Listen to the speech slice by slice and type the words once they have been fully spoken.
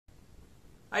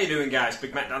How you doing, guys?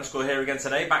 Big Mac Dan School here again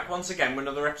today, back once again with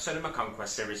another episode of my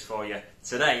Conquest series for you.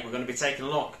 Today we're going to be taking a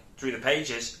look through the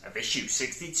pages of issue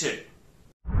 62.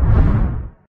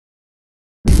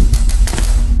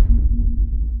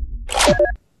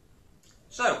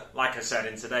 So, like I said,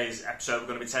 in today's episode we're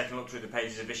going to be taking a look through the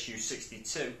pages of issue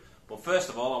 62. But first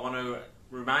of all, I want to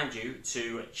remind you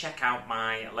to check out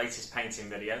my latest painting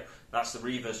video. That's the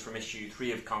Reavers from issue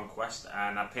 3 of Conquest,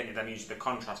 and I painted them using the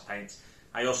contrast paints.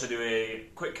 I also do a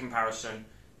quick comparison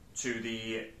to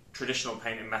the traditional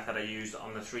painting method I used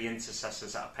on the 3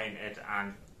 intercessors that I painted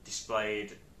and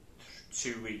displayed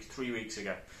 3 weeks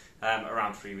ago.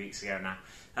 Around 3 weeks ago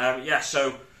now.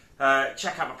 So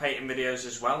check out my painting videos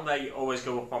as well. They always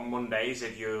go up on Mondays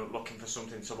if you're looking for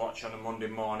something to watch on a Monday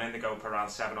morning. They go up around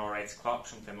 7 or 8 o'clock,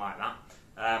 something like that.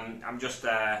 I'm just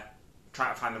trying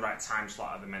to find the right time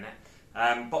slot at the minute.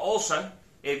 But also,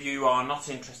 if you are not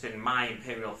interested in my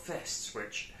Imperial Fists,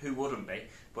 which who wouldn't be,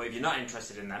 but if you're not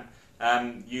interested in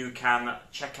them, you can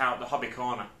check out the Hobby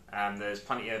Corner. There's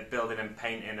plenty of building and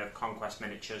painting of Conquest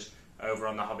miniatures over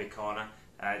on the Hobby Corner.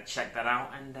 Check that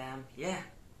out and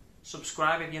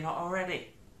subscribe if you're not already.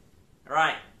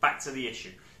 Right, back to the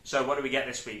issue. So what do we get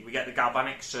this week? We get the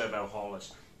Galvanic Servo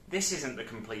Haulers. This isn't the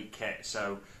complete kit,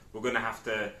 so we're going to have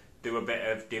to do a bit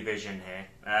of division here.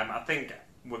 I think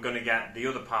we're going to get the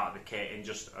other part of the kit in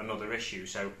just another issue,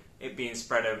 so it being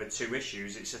spread over 2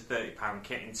 issues, it's a £30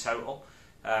 kit in total,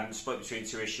 split between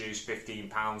 2 issues,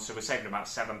 £15, so we're saving about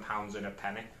 £7 in a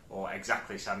penny, or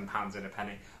exactly £7 in a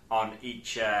penny, on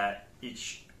each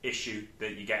issue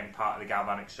that you're getting part of the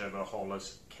Galvanic Servo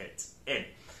Haulers kit in.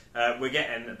 We're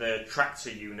getting the tractor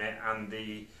unit and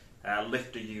the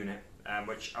lifter unit,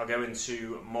 which I'll go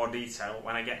into more detail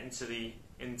when I get into the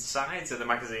insides of the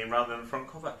magazine rather than the front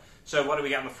cover. So what do we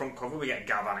get on the front cover? We get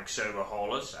Galvanic Servo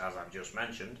Haulers, as I've just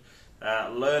mentioned.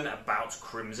 Learn about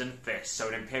Crimson Fist. So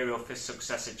an Imperial Fist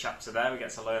successor chapter there. We get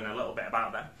to learn a little bit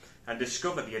about them. And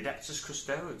discover the Adeptus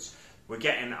Custodes. We're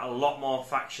getting a lot more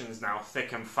factions now,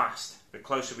 thick and fast. The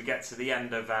closer we get to the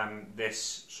end of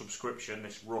this subscription,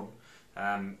 this run,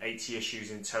 80 issues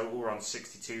in total, we're on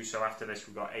 62, so after this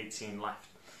we've got 18 left.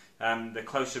 The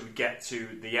closer we get to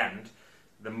the end,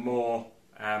 the more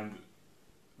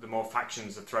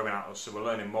factions are throwing at us, so we're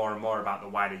learning more and more about the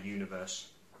wider universe.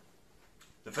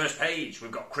 The first page,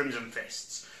 we've got Crimson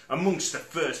Fists. Amongst the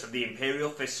first of the Imperial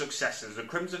Fist successors, the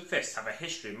Crimson Fists have a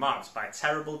history marked by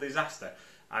terrible disaster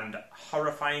and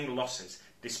horrifying losses.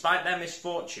 Despite their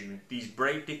misfortune, these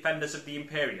brave defenders of the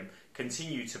Imperium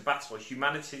continue to battle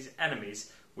humanity's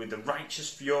enemies with the righteous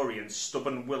fury and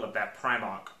stubborn will of their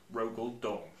Primarch, Rogel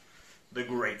Dawn, the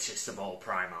greatest of all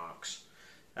Primarchs.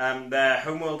 Their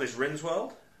homeworld is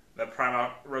Rinnsworld. Their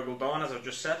Primarch, Rogel Dawn, as I've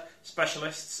just said.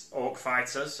 Specialists, Orc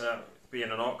Fighters.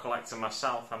 Being an Orc collector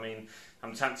myself, I mean,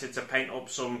 I'm tempted to paint up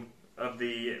some of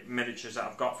the miniatures that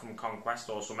I've got from Conquest,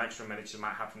 or some extra miniatures I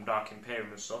might have from Dark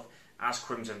Imperium and stuff, as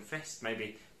Crimson Fist.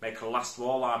 Maybe make a last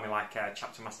wall army like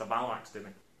Chapter Master Balrac's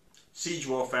doing. Siege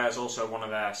Warfare is also one of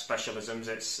their specialisms.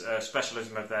 It's a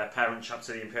specialism of their parent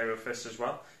chapter, the Imperial Fist, as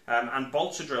well. And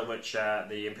Bolter Drill, which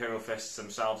the Imperial Fists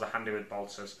themselves are handy with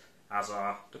bolters, as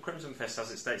are the Crimson Fist,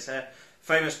 as it states here.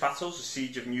 Famous battles, the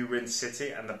Siege of New Rin City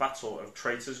and the Battle of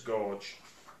Traitor's Gorge.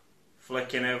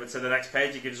 Flicking over to the next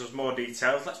page, it gives us more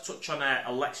details. Let's touch on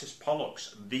Alexis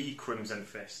Pollux, the Crimson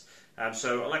Fist.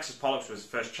 So Alexis Pollux was the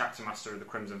first chapter master of the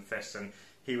Crimson Fist, and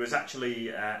he was actually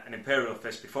an Imperial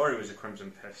Fist before he was a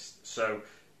Crimson Fist. So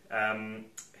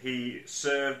he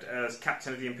served as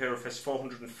captain of the Imperial Fist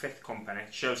 405th Company.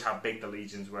 It shows how big the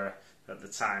legions were at the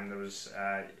time. There was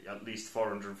at least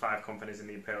 405 companies in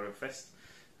the Imperial Fist.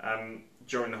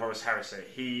 During the Horus Heresy,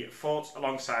 he fought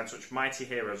alongside such mighty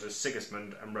heroes as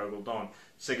Sigismund and Rogel Dawn.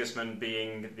 Sigismund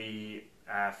being the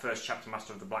first chapter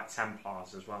master of the Black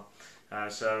Templars as well.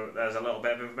 So there's a little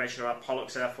bit of information about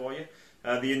Pollux there for you.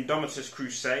 The Indomitus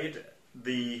Crusade,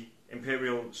 the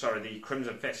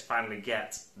Crimson Fist finally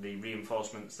get the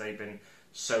reinforcements they've been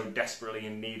so desperately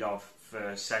in need of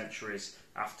for centuries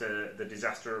after the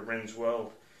disaster at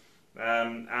Rinnsworld.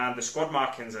 And the squad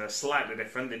markings are slightly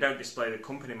different. They don't display the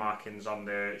company markings on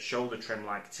the shoulder trim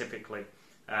like typically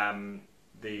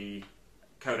the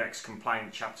Codex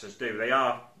compliant chapters do. They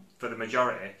are, for the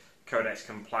majority, Codex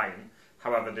compliant.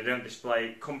 However, they don't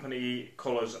display company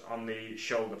colours on the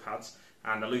shoulder pads,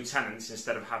 and the lieutenants,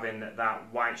 instead of having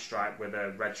that white stripe with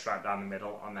a red stripe down the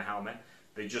middle on the helmet,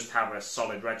 they just have a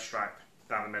solid red stripe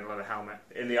down the middle of the helmet.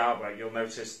 In the artwork, you'll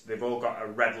notice they've all got a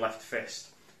red left fist.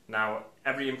 Now,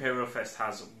 every Imperial Fist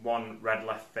has one red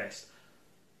left fist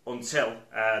until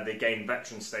they gain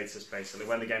veteran status, basically.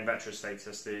 When they gain veteran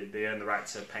status, they earn the right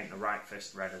to paint the right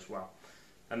fist red as well.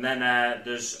 And then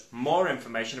there's more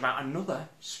information about another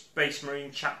Space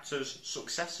Marine chapter's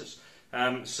successors.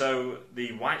 So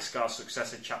the White Scar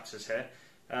successor chapters here.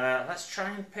 Let's try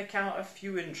and pick out a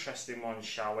few interesting ones,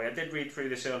 shall we? I did read through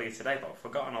this earlier today, but I've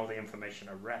forgotten all the information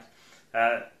I read.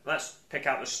 Let's pick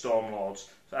out the Stormlords.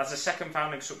 So as the second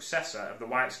founding successor of the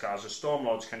White Scars, the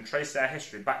Stormlords can trace their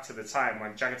history back to the time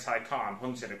when Jagatai Khan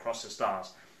hunted across the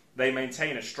stars. They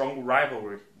maintain a strong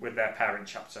rivalry with their parent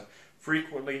chapter,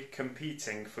 frequently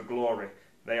competing for glory.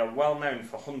 They are well known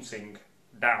for hunting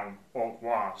down Orc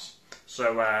Wars.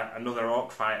 So another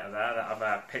Orc fighter there that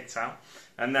I've picked out.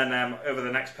 And then over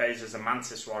the next page is the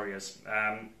Mantis Warriors.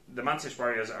 The Mantis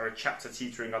Warriors are a chapter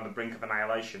teetering on the brink of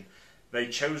annihilation. They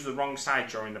chose the wrong side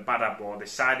during the Badab War. They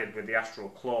sided with the Astral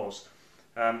Claws.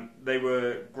 They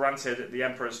were granted the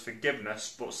Emperor's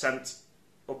forgiveness, but sent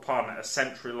upon a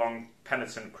century-long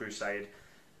penitent crusade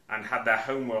and had their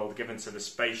homeworld given to the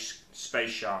space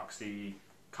sharks, the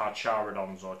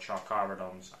Carcharodons or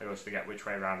Charcharodons. I always forget which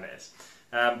way around it is.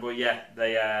 But yeah,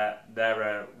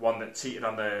 they're one that teetered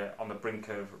on the brink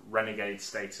of renegade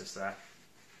status there.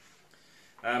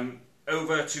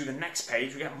 Over to the next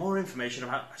page, we get more information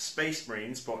about Space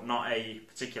Marines, but not a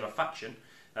particular faction.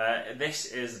 This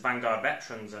is Vanguard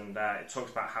Veterans, and it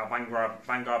talks about how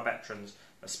Vanguard Veterans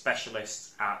are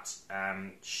specialists at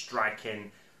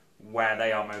striking where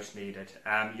they are most needed.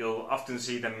 You'll often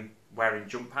see them wearing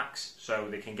jump packs, so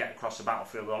they can get across the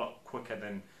battlefield a lot quicker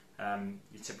than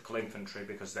your typical infantry,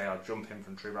 because they are jump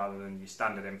infantry rather than your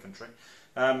standard infantry.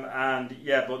 And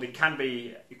yeah, but they can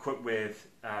be equipped with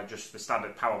just the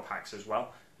standard power packs as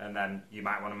well, and then you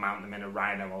might want to mount them in a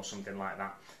rhino or something like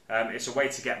that. It's a way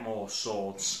to get more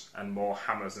swords and more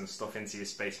hammers and stuff into your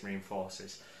Space Marine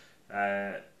forces.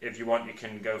 If you want, you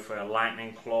can go for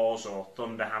lightning claws or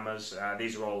thunder hammers.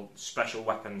 These are all special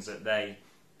weapons that they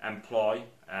employ.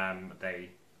 They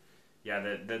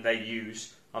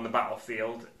use on the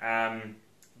battlefield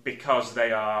because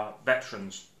they are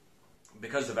veterans.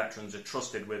 Because the veterans are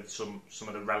trusted with some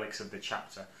of the relics of the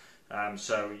chapter.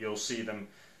 So you'll see them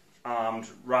armed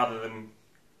rather than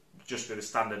just with a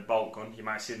standard bolt gun. You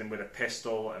might see them with a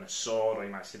pistol and a sword, or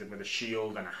you might see them with a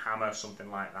shield and a hammer,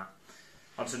 something like that.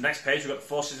 On to the next page, we've got the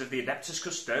forces of the Adeptus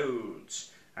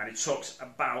Custodes. And it talks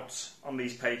about, on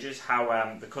these pages,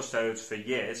 how the Custodes for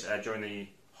years, during the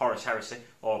Horus Heresy,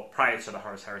 or prior to the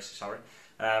Horus Heresy, sorry,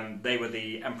 they were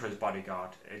the Emperor's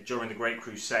bodyguard. During the Great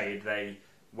Crusade, they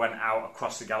went out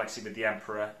across the galaxy with the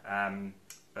Emperor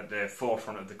at the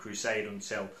forefront of the Crusade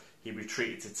until he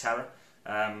retreated to Terra.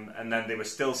 And then they were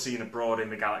still seen abroad in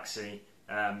the galaxy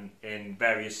in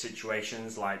various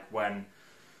situations, like when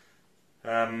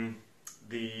I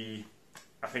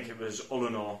think it was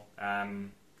Ullanor,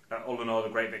 the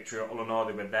Great Victory at Ullanor,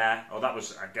 they were there. Oh, that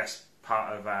was, I guess,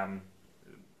 part of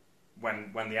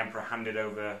when the Emperor handed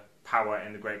over power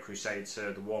in the Great Crusade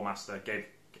to the War Master.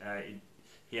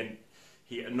 He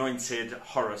anointed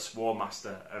Horus War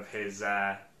Master of his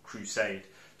crusade.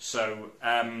 So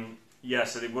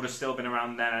so they would have still been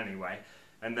around then anyway.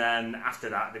 And then after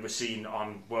that, they were seen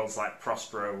on worlds like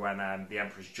Prospero when the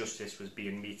Emperor's justice was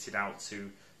being meted out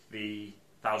to the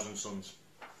Thousand Sons.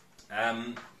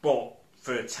 But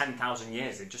for 10,000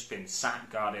 years, they've just been sat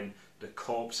guarding the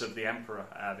corpse of the Emperor.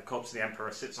 The corpse of the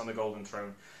Emperor sits on the Golden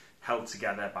Throne, held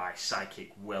together by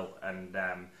psychic will and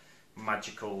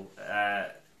magical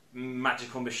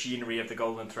machinery of the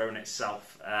Golden Throne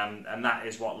itself. And that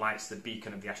is what lights the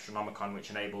beacon of the Astronomicon, which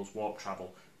enables warp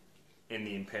travel in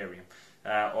the Imperium.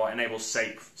 Or enables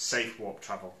safe warp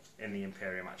travel in the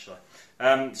Imperium, actually.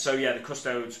 So yeah, the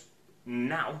Custodes,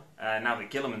 now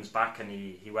that Guilliman's back and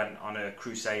he went on a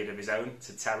crusade of his own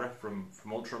to Terra from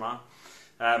Ultramar,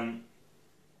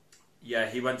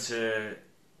 he went to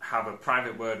have a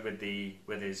private word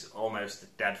with his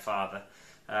almost dead father,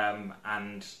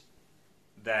 and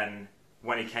then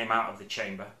when he came out of the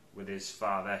chamber with his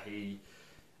father, he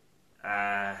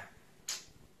got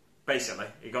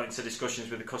into discussions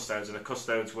with the Custodes, and the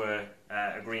Custodes were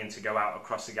agreeing to go out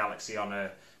across the galaxy on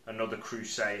another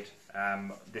crusade,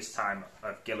 this time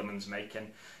of Guilliman's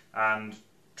making. And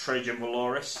Trajan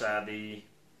Valoris,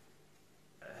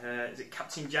 is it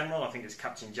Captain General? I think it's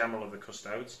Captain General of the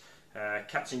Custodes.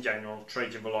 Captain General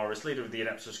Trajan Valoris, leader of the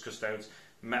Adeptus Custodes,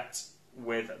 met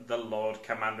with the Lord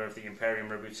Commander of the Imperium,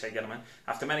 Rabute Guilliman.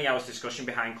 After many hours' discussion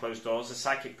behind closed doors,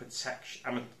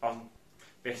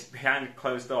 behind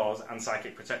closed doors and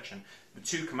psychic protection, the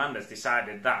two commanders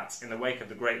decided that, in the wake of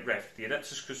the Great Rift, the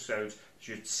Adeptus Custodes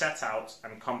should set out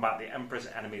and combat the Emperor's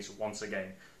enemies once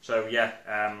again. So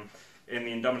in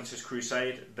the Indomitus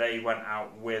Crusade, they went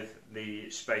out with the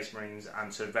Space Marines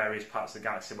and to various parts of the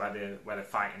galaxy where the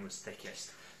fighting was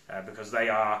thickest, because they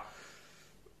are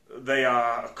they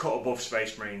are a cut above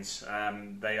Space Marines.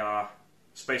 They are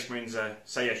Space Marines.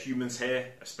 Say a human's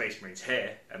here, a Space Marine's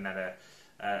here, and then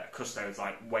a Custode's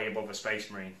like way above a Space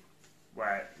Marine,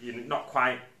 where you're not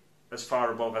quite as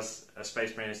far above as a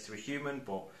Space Marine is to a human,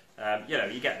 but you know,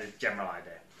 you get the general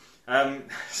idea.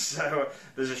 So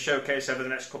there's a showcase over the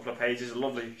next couple of pages, a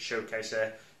lovely showcase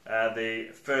here. The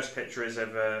first picture is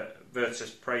of a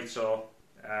Virtus Praetor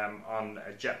on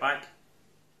a jet bike.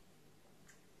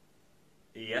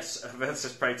 Yes, a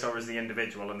Virtus Praetor is the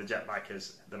individual and the jet bike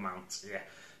is the mount.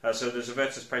 Yeah. So there's a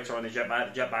Virtus Praetor on the jet bike.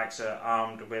 The jet bikes are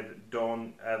armed with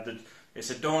Dawn. It's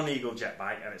a Dawn Eagle jet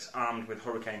bike and it's armed with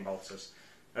Hurricane bolters.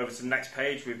 Over to the next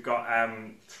page, we've got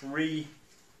 3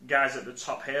 guys at the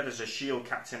top here. There's a shield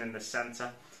captain in the centre,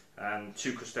 and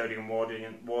 2 custodian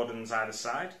wardens either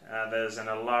side. There's an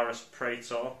Alaris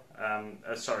Praetor,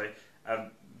 a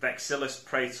Vexilis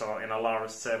Praetor in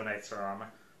Alaris Terminator armour.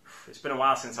 It's been a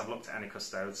while since I've looked at any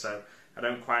Custodes, so I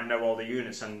don't quite know all the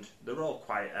units, and they're all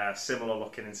quite similar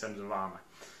looking in terms of armour.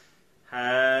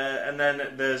 And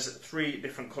then there's 3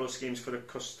 different colour schemes for the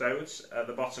Custodes at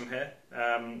the bottom here.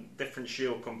 Different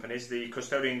shield companies. The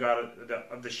Custodian Guard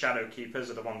of the Shadow Keepers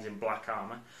are the ones in black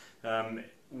armour.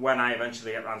 When I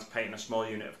eventually get around to painting a small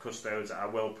unit of Custodes, I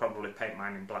will probably paint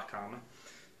mine in black armour.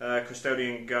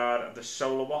 Custodian Guard of the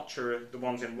Solar Watch are the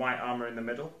ones in white armour in the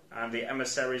middle. And the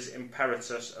Emissaries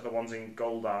Imperatus are the ones in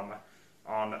gold armour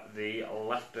on the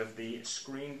left of the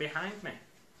screen behind me.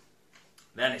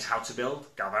 Then it's how to build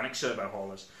galvanic servo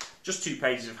haulers. Just 2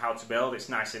 pages of how to build. It's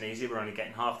nice and easy. We're only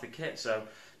getting half the kit, so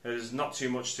there's not too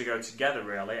much to go together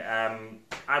really.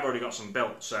 I've already got some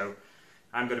built, so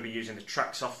I'm going to be using the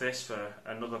tracks off this for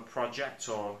another project,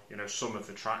 or you know, some of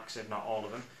the tracks, if not all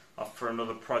of them, for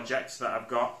another project that I've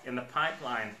got in the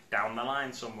pipeline down the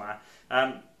line somewhere.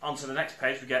 Onto the next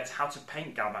page, we get how to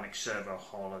paint galvanic servo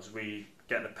haulers. We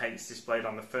get the paints displayed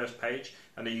on the first page,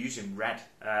 and they're using red,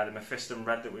 the Mephiston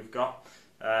red that we've got.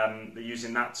 They're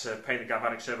using that to paint the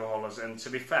galvanic servo haulers, and to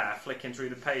be fair, flicking through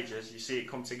the pages, you see it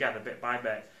come together bit by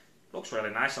bit. Looks really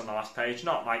nice on the last page,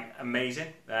 not like amazing.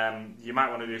 You might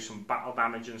want to do some battle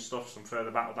damage and stuff, some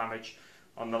further battle damage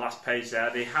on the last page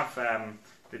there. They have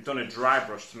they've done a dry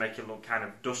brush to make it look kind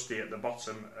of dusty at the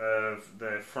bottom of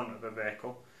the front of the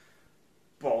vehicle,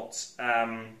 but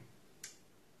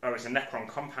oh, it's a Necron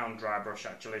compound dry brush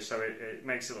actually, so it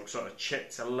makes it look sort of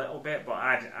chipped a little bit, but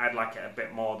I'd like it a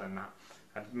bit more than that.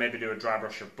 I'd maybe do a dry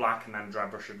brush of black and then a dry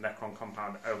brush of Necron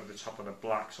compound over the top of the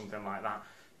black, something like that,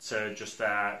 to just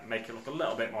make it look a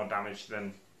little bit more damaged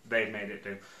than they've made it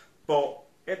do. But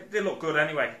they look good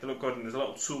anyway. They look good, and there's a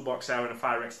little toolbox there and a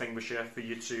fire extinguisher for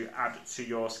you to add to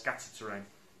your scatter terrain.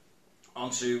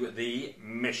 Onto the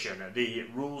mission, the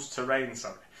rules terrain,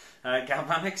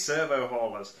 galvanic servo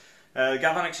haulers.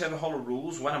 Galvanic servo hauler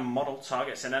rules: when a model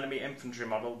targets an enemy infantry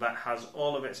model that has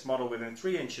all of its model within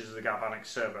 3 inches of the galvanic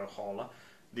servo hauler,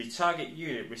 the target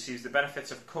unit receives the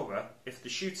benefit of cover if the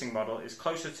shooting model is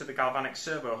closer to the galvanic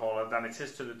servo hauler than it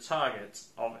is to the target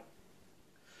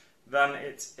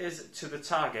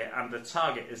and the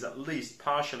target is at least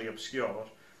partially obscured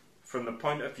from the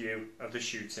point of view of the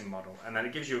shooting model. And then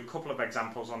it gives you a couple of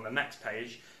examples on the next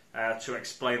page to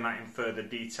explain that in further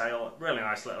detail. Really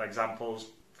nice little examples,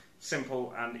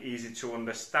 simple and easy to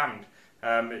understand.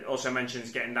 It also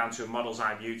mentions getting down to a model's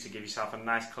eye view to give yourself a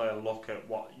nice clear look at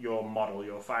what your model,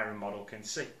 your firing model, can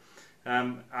see.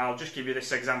 I'll just give you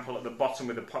this example at the bottom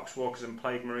with the Poxwalkers and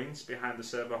Plague Marines behind the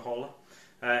servo hauler.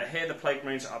 Here the Plague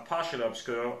Marines are partially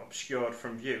obscured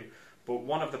from view, but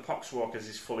one of the Poxwalkers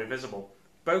is fully visible.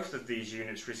 Both of these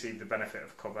units receive the benefit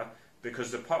of cover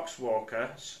because the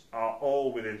Poxwalkers are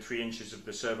all within 3 inches of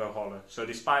the servo hauler, so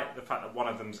despite the fact that one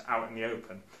of them's out in the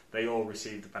open, they all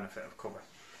receive the benefit of cover.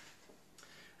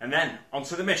 And then,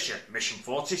 onto the mission. Mission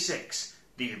 46,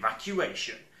 the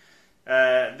evacuation.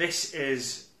 This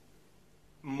is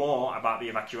more about the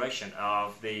evacuation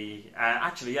of the...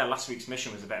 actually, yeah, last week's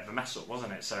mission was a bit of a mess up,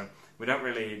 wasn't it? So we don't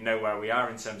really know where we are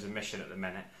in terms of mission at the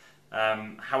minute.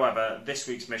 However, this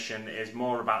week's mission is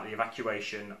more about the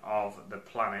evacuation of the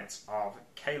planet of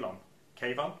Kalon.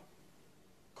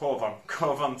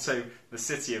 Corvon 2, the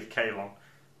city of Kalon,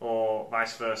 or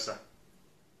vice versa.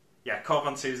 Yeah,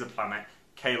 Corvon 2 is the planet,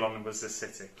 Kalon was the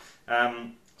city.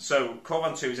 So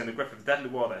Corvon 2 is in the grip of deadly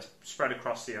war that is spread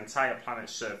across the entire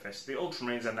planet's surface. The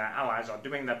Ultramarines and their allies are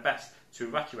doing their best to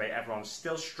evacuate everyone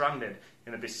still stranded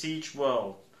in a besieged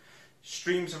world.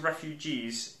 Streams of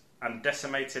refugees and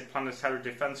decimated planetary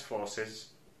defence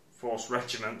force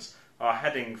regiments are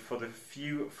heading for the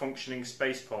few functioning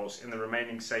spaceports in the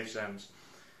remaining safe zones.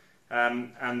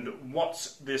 And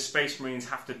what the Space Marines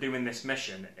have to do in this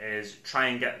mission is try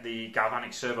and get the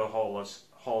galvanic servo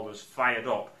haulers fired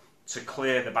up to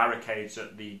clear the barricades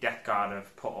that the Death Guard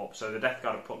have put up. So the Death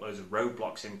Guard have put loads of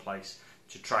roadblocks in place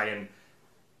to try and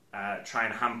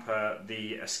hamper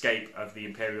the escape of the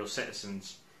Imperial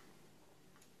citizens,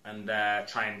 and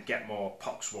try and get more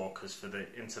poxwalkers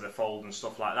into the fold and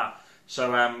stuff like that.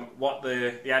 So what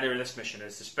the idea of this mission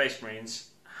is, the Space Marines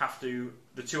have to,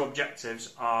 the two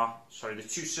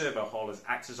servo haulers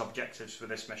act as objectives for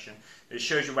this mission. It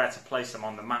shows you where to place them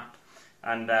on the map,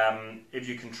 and if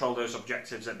you control those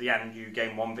objectives at the end, you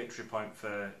gain 1 victory point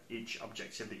for each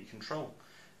objective that you control.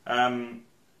 And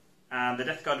the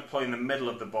Death Guard deploy in the middle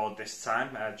of the board this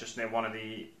time, just near one of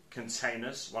the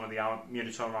containers, one of the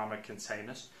Munitorium armor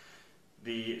containers.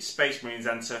 The Space Marines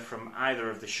enter from either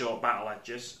of the short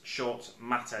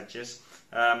mat edges.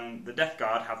 The Death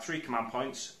Guard have 3 command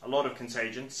points, a Lord of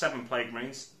Contagion, 7 Plague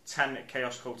Marines, 10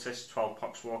 Chaos Cultists, 12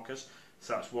 Poxwalkers.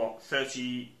 So that's what,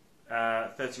 30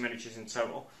 miniatures in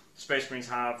total. Space Marines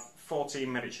have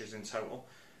 14 miniatures in total.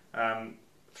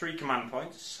 3 command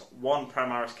points, 1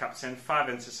 Primaris Captain, 5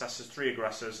 Intercessors, 3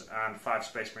 Aggressors, and 5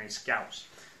 Space Marine Scouts.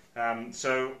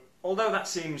 So, although that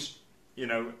seems,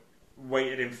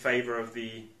 weighted in favour of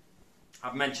the...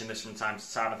 I've mentioned this from time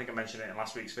to time, I think I mentioned it in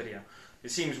last week's video. It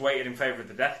seems weighted in favour of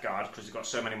the Death Guard because it's got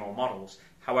so many more models.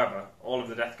 However, all of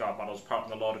the Death Guard models, apart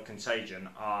from the Lord of Contagion,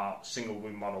 are single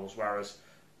wound models, whereas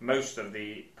most of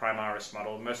the Primaris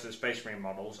models, most of the Space Marine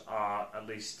models have at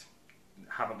least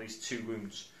 2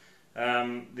 wounds.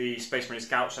 The Space Marine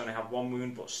Scouts only have 1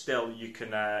 wound, but still you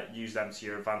can use them to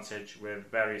your advantage with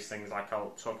various things like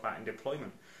I'll talk about in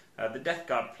deployment. The Death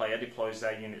Guard player deploys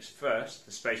their units first.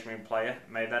 The Space Marine player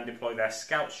may then deploy their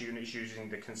Scouts units using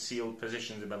the Concealed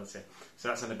Positions ability. So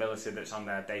that's an ability that's on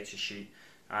their data sheet,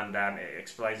 and it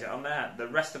explains it on there. The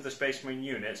rest of the Space Marine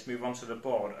units move onto the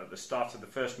board at the start of the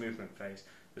first movement phase.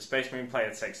 The Space Marine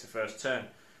player takes the first turn.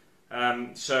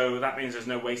 So that means there's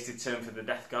no wasted turn for the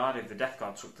Death Guard. If the Death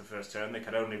Guard took the first turn, they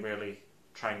could only really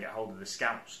try and get hold of the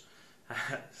Scouts,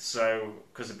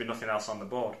 because there'd be nothing else on the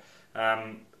board.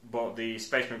 But the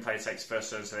Space Marine player takes the first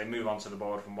turn, so they move onto the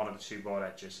board from one of the 2 board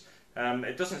edges.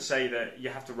 It doesn't say that you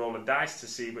have to roll a dice to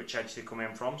see which edge they come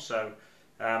in from, so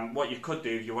what you could do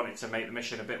if you wanted to make the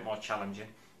mission a bit more challenging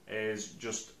is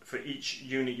just for each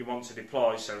unit you want to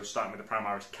deploy, so starting with the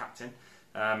Primaris Captain,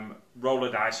 roll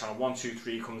a dice. On a 1, 2,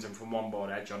 3 comes in from one board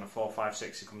edge, on a 4, 5,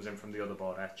 6 it comes in from the other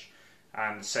board edge,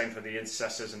 and same for the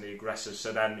Intercessors and the Aggressors.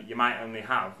 So then you might only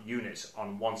have units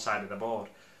on one side of the board,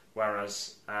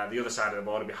 whereas the other side of the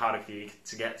board would be harder for you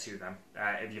to get to them.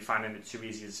 If you're finding it too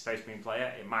easy as a Space Marine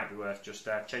player, it might be worth just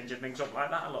changing things up like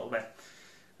that a little bit.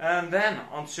 And then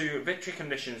on to victory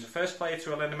conditions. The first player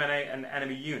to eliminate an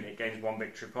enemy unit gains 1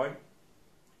 victory point.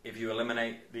 If you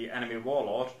eliminate the enemy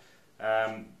warlord,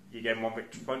 you gain 1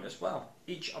 victory point as well.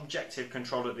 Each objective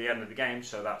controlled at the end of the game,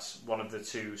 so that's one of the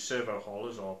 2 servo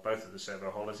haulers, or both of the servo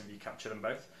haulers if you capture them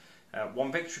both,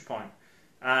 1 victory point.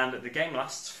 And the game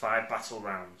lasts 5 battle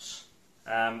rounds.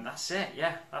 That's it,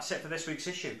 yeah, that's it for this week's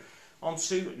issue. On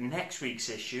to next week's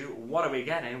issue. What are we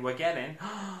getting? We're getting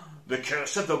The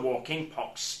Curse of the Walking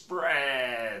Pox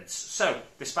Spreads. So,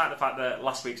 despite the fact that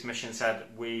last week's mission said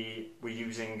we were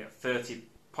using 30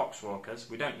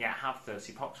 Poxwalkers, we don't yet have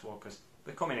 30 Poxwalkers.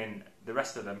 They're coming in, the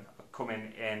rest of them are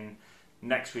coming in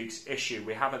next week's issue.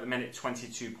 We have at the minute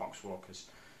 22 Poxwalkers.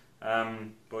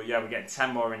 But yeah, we're getting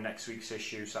 10 more in next week's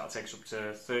issue, so that'll take us up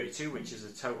to 32, which is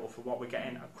a total for what we're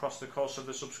getting across the course of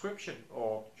the subscription,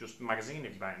 or just the magazine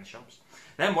if you buy it in the shops.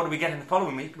 Then what do we get in the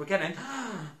following week? We're getting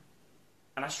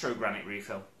an Astro Granite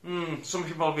refill. Some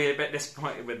people will be a bit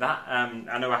disappointed with that.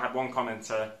 I know I had one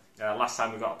commenter, last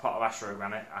time we got a pot of Astro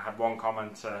Granite, I had one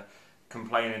commenter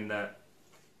complaining that,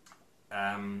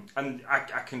 and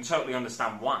I can totally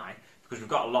understand why, because we've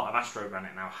got a lot of Astro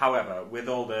Granite now. However, with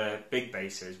all the big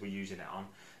bases we're using it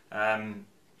on,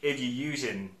 if you're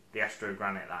using the Astro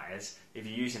Granite, that is, if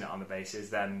you're using it on the bases,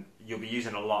 then you'll be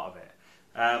using a lot of it.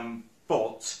 And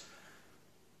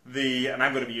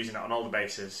I'm going to be using it on all the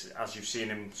bases. As you've seen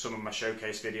in some of my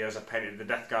showcase videos, I painted the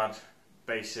Death Guard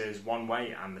bases one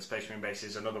way and the Space Marine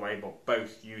bases another way, but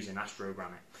both using Astro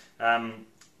Granite.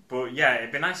 But yeah,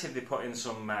 it'd be nice if they put in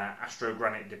some Astro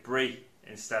Granite debris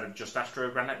instead of just Astro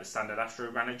Granite, the standard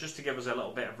Astro Granite, just to give us a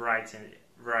little bit of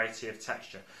variety of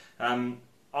texture.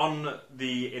 On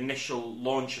the initial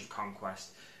launch of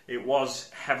Conquest, it was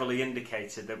heavily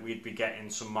indicated that we'd be getting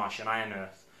some Martian Iron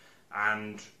Earth,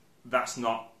 and that's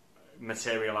not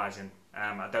materialising.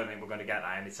 I don't think we're going to get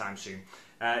that anytime soon.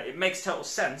 It makes total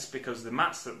sense because the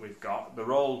mats that we've got,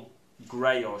 they're all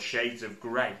grey or shades of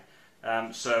grey.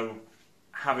 So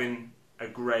having a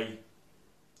grey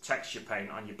texture paint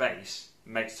on your base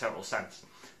makes total sense.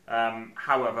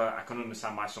 However, I can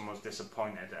understand why someone's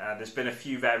disappointed. There's been a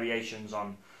few variations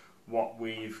on what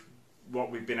we've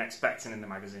been expecting in the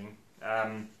magazine.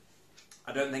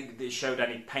 I don't think they showed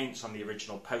any paints on the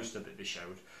original poster that they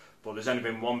showed, but there's only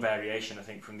been one variation, I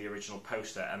think, from the original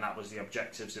poster, and that was the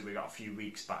objectives that we got a few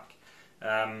weeks back.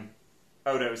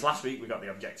 Oh no, it was last week we got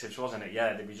the objectives, wasn't it?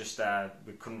 Yeah,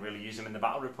 we couldn't really use them in the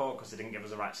battle report because they didn't give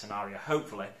us the right scenario.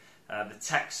 Hopefully, the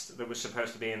text that was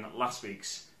supposed to be in last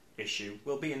week's issue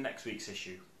will be in next week's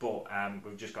issue, but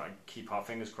we've just got to keep our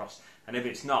fingers crossed. And if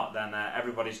it's not, then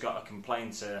everybody's got to complain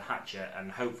to Hatchet,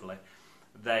 and hopefully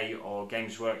they or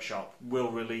Games Workshop will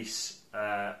release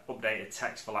updated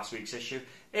text for last week's issue.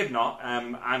 If not,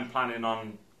 I'm planning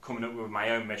on coming up with my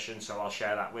own mission, so I'll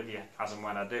share that with you as and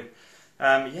when I do.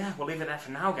 Yeah, we'll leave it there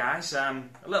for now, guys. A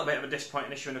little bit of a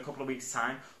disappointing issue in a couple of weeks'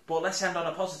 time, but let's end on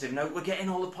a positive note. We're getting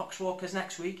all the Poxwalkers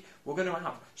next week. We're going to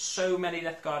have so many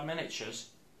Death Guard miniatures.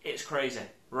 It's crazy.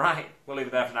 Right, we'll leave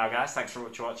it there for now, guys. Thanks very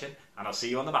much for watching, and I'll see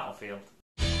you on the battlefield.